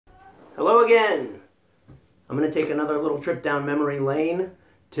Hello again. I'm going to take another little trip down memory lane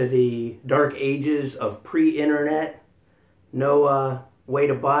to the dark ages of pre-internet. No way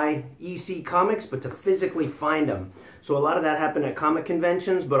to buy EC comics, but to physically find them. So a lot of that happened at comic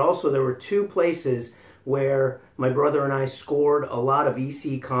conventions, but also there were two places where my brother and I scored a lot of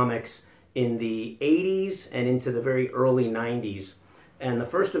EC comics in the 80s and into the very early 90s. And the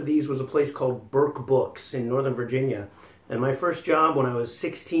first of these was a place called Burke Books in Northern Virginia. And my first job when I was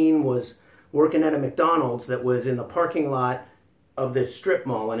 16 was working at a McDonald's that was in the parking lot of this strip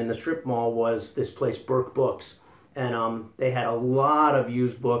mall. And in the strip mall was this place, Burke Books. And they had a lot of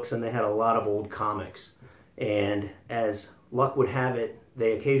used books and they had a lot of old comics. And as luck would have it,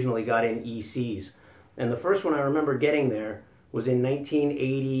 they occasionally got in ECs. And the first one I remember getting there was in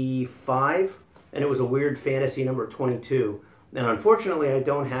 1985, and it was a Weird Fantasy number 22. And unfortunately, I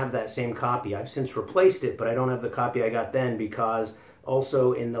don't have that same copy. I've since replaced it, but I don't have the copy I got then because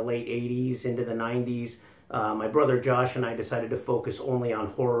also in the late 80s into the 90s, my brother Josh and I decided to focus only on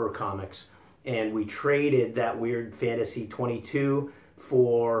horror comics. And we traded that Weird Fantasy 22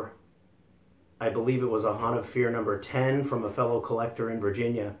 for, I believe it was a Haunt of Fear number 10 from a fellow collector in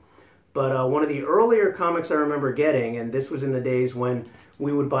Virginia. But one of the earlier comics I remember getting, and this was in the days when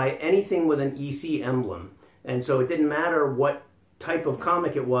we would buy anything with an EC emblem. And so it didn't matter what type of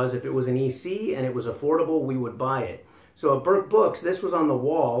comic it was. If it was an EC and it was affordable, we would buy it. So at Burke Books, this was on the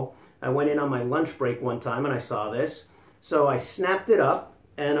wall. I went in on my lunch break one time and I saw this. So I snapped it up,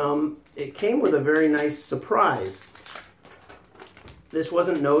 and it came with a very nice surprise. This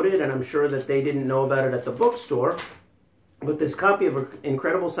wasn't noted, and I'm sure that they didn't know about it at the bookstore. But this copy of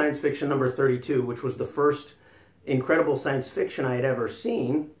Incredible Science Fiction number 32, which was the first incredible science fiction I had ever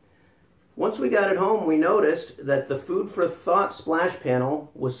seen, once we got it home, we noticed that the Food for Thought splash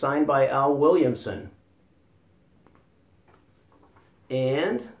panel was signed by Al Williamson.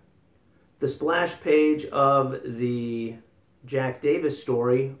 And the splash page of the Jack Davis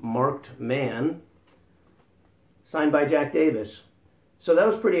story, Marked Man, signed by Jack Davis. So that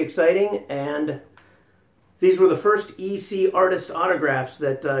was pretty exciting, and these were the first EC artist autographs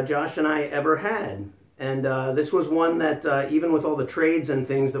that Josh and I ever had. And this was one that, even with all the trades and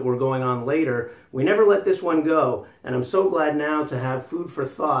things that were going on later, we never let this one go. And I'm so glad now to have Food for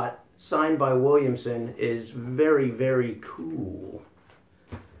Thought signed by Williamson is very, very cool.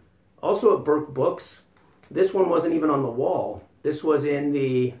 Also at Burke Books, this one wasn't even on the wall. This was in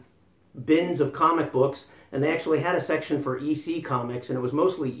the bins of comic books, and they actually had a section for EC comics, and it was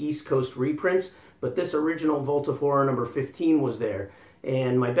mostly East Coast reprints, but this original Vault of Horror number 15 was there.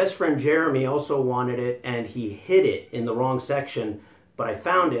 And my best friend Jeremy also wanted it, and he hid it in the wrong section, but I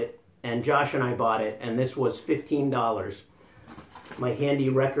found it, and Josh and I bought it, and this was $15. My handy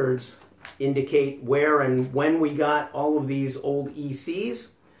records indicate where and when we got all of these old ECs.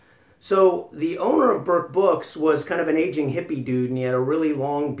 So the owner of Burke Books was kind of an aging hippie dude, and he had a really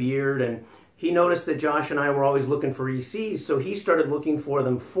long beard, and he noticed that Josh and I were always looking for ECs, so he started looking for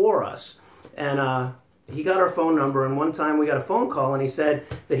them for us. And he got our phone number, and one time we got a phone call, and he said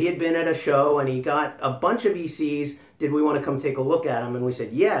that he had been at a show, and he got a bunch of ECs. Did we want to come take a look at them? And we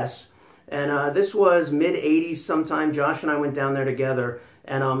said yes. And this was mid-'80s sometime. Josh and I went down there together,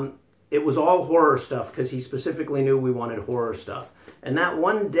 and it was all horror stuff, because he specifically knew we wanted horror stuff. And that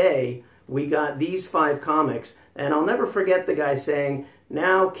one day, we got these 5 comics, and I'll never forget the guy saying,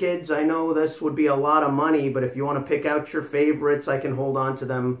 "Now, kids, I know this would be a lot of money, but if you want to pick out your favorites, I can hold on to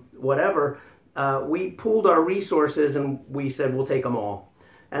them, whatever." We pooled our resources, and we said, we'll take them all.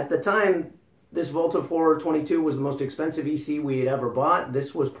 At the time, this Vault of Horror 22 was the most expensive EC we had ever bought.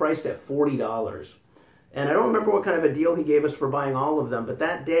 This was priced at $40. And I don't remember what kind of a deal he gave us for buying all of them, but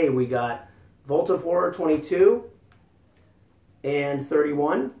that day we got Vault of Horror 22 and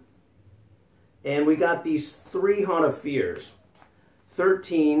 31, and we got these 3 Haunt of Fears,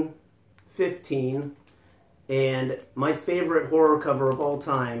 13, 15, and my favorite horror cover of all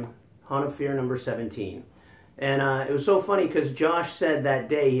time, Haunt of Fear number 17. And it was so funny because Josh said that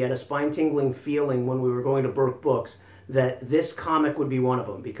day he had a spine-tingling feeling when we were going to Burke Books that this comic would be one of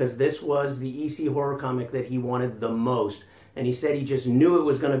them, because this was the EC horror comic that he wanted the most. And he said he just knew it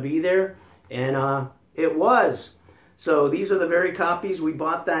was going to be there, and it was. So these are the very copies we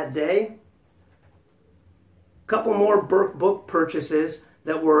bought that day. A couple more Burke Book purchases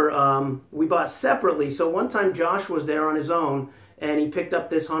that were we bought separately. So one time Josh was there on his own, and he picked up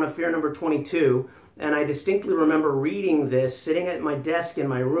this Haunt of Fear number 22, and I distinctly remember reading this sitting at my desk in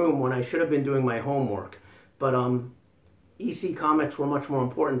my room when I should have been doing my homework. But EC comics were much more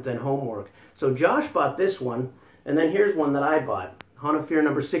important than homework. So Josh bought this one, and then here's one that I bought, Haunt of Fear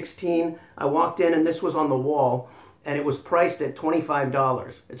number 16. I walked in, and this was on the wall, and it was priced at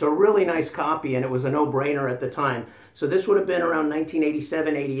 $25. It's a really nice copy, and it was a no-brainer at the time. So this would have been around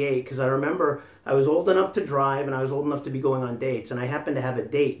 1987, 88, because I remember I was old enough to drive, and I was old enough to be going on dates, and I happened to have a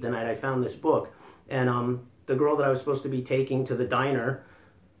date the night I found this book. And the girl that I was supposed to be taking to the diner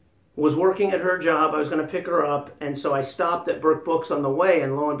was working at her job. I was going to pick her up, and so I stopped at Burke Books on the way,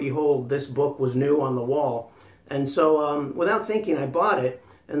 and lo and behold, this book was new on the wall. And so without thinking, I bought it,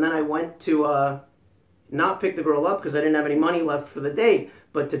 and then I went to not pick the girl up because I didn't have any money left for the date,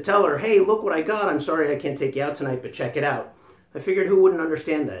 but to tell her, hey, look what I got. I'm sorry I can't take you out tonight, but check it out. I figured who wouldn't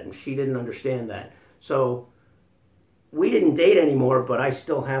understand that, and she didn't understand that. So we didn't date anymore, but I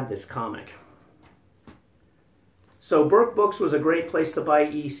still have this comic. So Burke Books was a great place to buy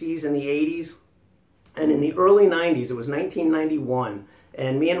ECs in the 80s, and in the early 90s, it was 1991,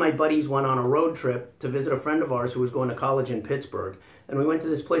 and me and my buddies went on a road trip to visit a friend of ours who was going to college in Pittsburgh, and we went to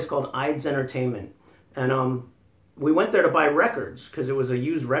this place called Ides Entertainment. And we went there to buy records because it was a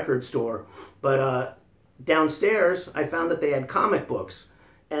used record store. But downstairs, I found that they had comic books.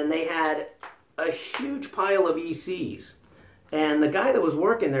 And they had a huge pile of ECs. And the guy that was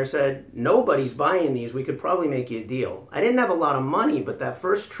working there said, nobody's buying these. We could probably make you a deal. I didn't have a lot of money, but that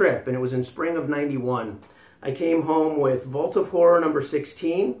first trip, and it was in spring of 91, I came home with Vault of Horror number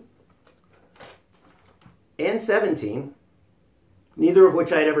 16 and 17. Neither of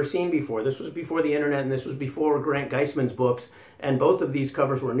which I had ever seen before. This was before the internet, and this was before Grant Geisman's books, and both of these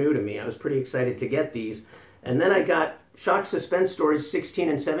covers were new to me. I was pretty excited to get these. And then I got Shock Suspense Stories 16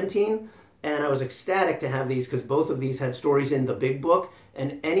 and 17, and I was ecstatic to have these because both of these had stories in the big book,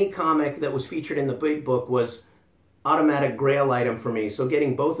 and any comic that was featured in the big book was automatic grail item for me. So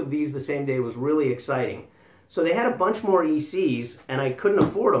getting both of these the same day was really exciting. So they had a bunch more ECs, and I couldn't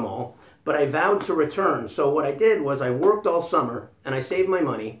afford them all. But I vowed to return. So what I did was I worked all summer, and I saved my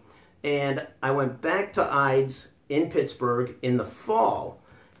money, and I went back to Ides in Pittsburgh in the fall,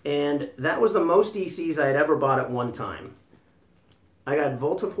 and that was the most ECs I had ever bought at one time. I got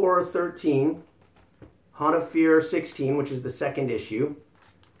Vault of Horror 13, Haunt of Fear 16, which is the second issue,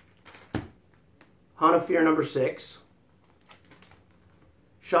 Haunt of Fear number 6,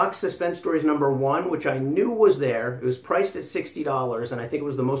 Shock Suspense Stories number 1, which I knew was there. It was priced at $60, and I think it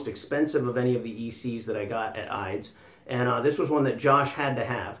was the most expensive of any of the ECs that I got at Ides. And this was one that Josh had to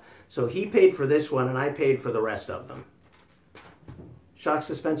have. So he paid for this one, and I paid for the rest of them. Shock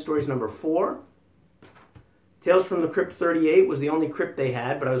Suspense Stories number 4. Tales from the Crypt 38 was the only crypt they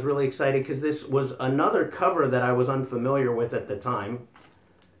had, but I was really excited because this was another cover that I was unfamiliar with at the time.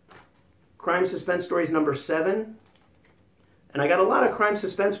 Crime Suspense Stories number 7. And I got a lot of crime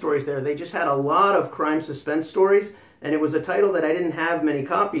suspense stories there. They just had a lot of crime suspense stories, and it was a title that I didn't have many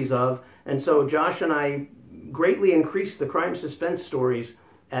copies of, and so Josh and I greatly increased the crime suspense stories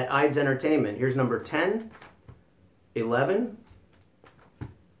at Ides Entertainment. Here's number 10, 11,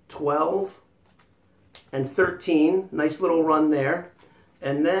 12, and 13. Nice little run there.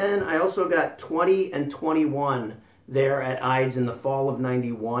 And then I also got 20 and 21 there at Ides in the fall of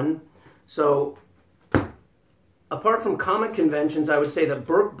 91. So apart from comic conventions, I would say that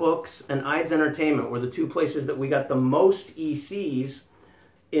Burke Books and Ides Entertainment were the two places that we got the most ECs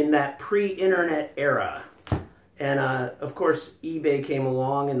in that pre-internet era. And of course, eBay came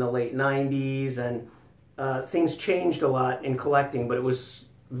along in the late 90s, and things changed a lot in collecting, but it was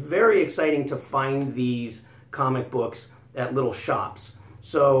very exciting to find these comic books at little shops.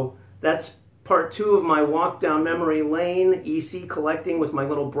 So that's part 2 of my walk down memory lane, EC collecting with my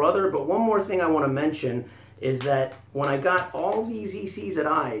little brother. But one more thing I want to mention is that when I got all these ECs at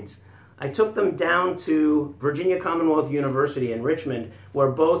Ides, I took them down to Virginia Commonwealth University in Richmond,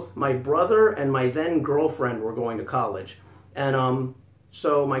 where both my brother and my then girlfriend were going to college. And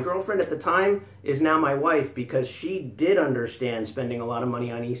so my girlfriend at the time is now my wife because she did understand spending a lot of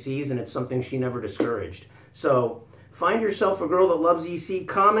money on ECs, and it's something she never discouraged. So find yourself a girl that loves EC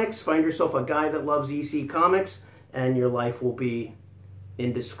comics, find yourself a guy that loves EC comics, and your life will be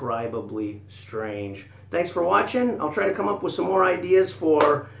indescribably strange. Thanks for watching. I'll try to come up with some more ideas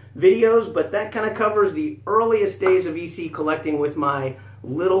for videos, but that kind of covers the earliest days of EC collecting with my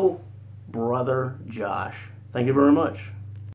little brother, Josh. Thank you very much.